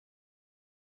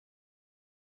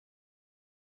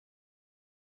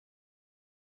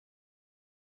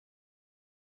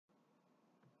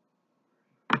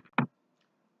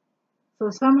So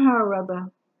somehow or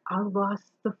other, I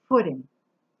lost the footing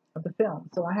of the film.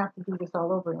 So I have to do this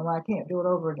all over again. Well, I can't do it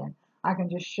over again. I can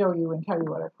just show you and tell you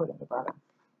what I put in the butter,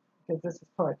 because this is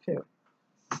part 2.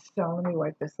 So let me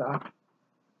wipe this off.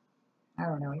 I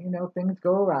don't know. You know, things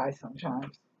go awry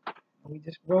sometimes. We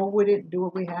just roll with it and do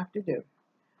what we have to do.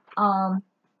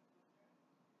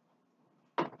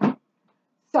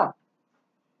 So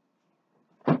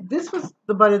this was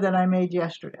the butter that I made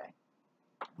yesterday.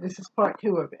 This is part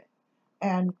 2 of it,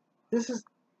 and this is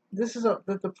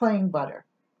the plain butter.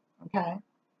 Okay,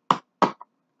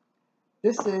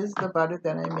 this is the butter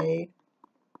that I made.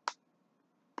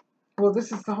 Well,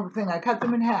 this is the whole thing. I cut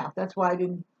them in half. That's why I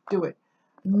didn't do it.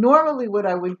 Normally, what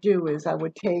I would do is I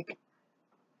would take.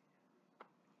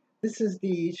 This is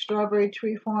the Strawberry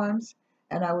Tree Farms,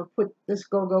 and I would put this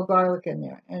go-go garlic in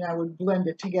there, and I would blend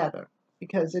it together,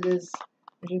 because it is,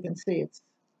 as you can see, it's,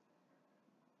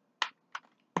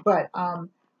 but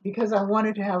because I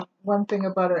wanted to have one thing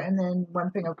of butter and then one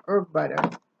thing of herb butter,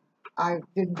 I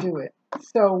didn't do it.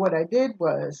 So what I did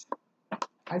was,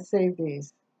 I saved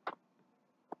these.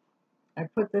 I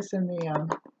put this in the,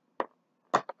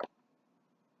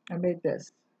 I made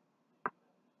this,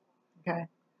 okay?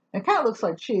 It kind of looks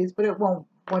like cheese, but it won't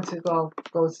once it all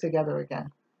goes together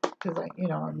again, because I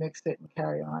mixed it and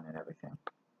carry on and everything.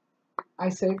 I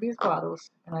saved these bottles,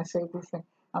 and I saved this thing.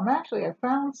 I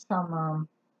found some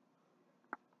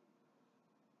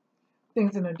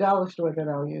things in the dollar store that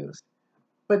I'll use.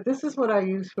 But this is what I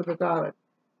use for the garlic.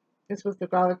 This was the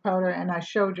garlic powder, and I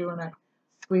showed you, and I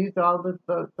squeezed all the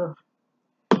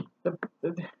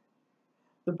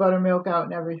buttermilk out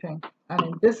and everything. I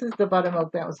mean, this is the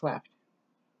buttermilk that was left,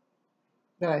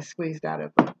 that I squeezed out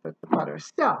of the butter.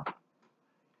 So,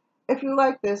 if you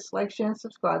like this, like, share, and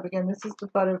subscribe. Again, this is the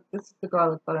butter, this is the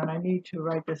garlic butter, and I need to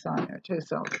write this on there too.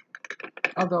 So,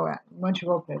 although once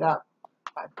you open it up,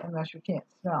 unless you can't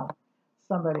smell,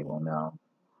 somebody will know.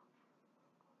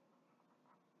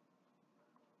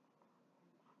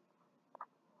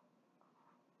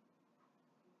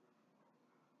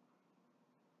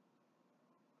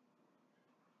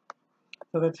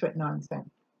 So that's written on the thing.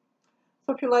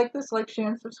 So if you like this, like, share,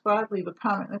 and subscribe. Leave a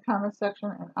comment in the comment section,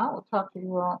 and I will talk to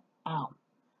you all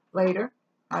later.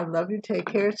 I love you. Take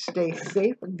care. Stay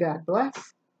safe. God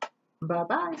bless.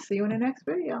 Bye-bye. See you in the next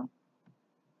video.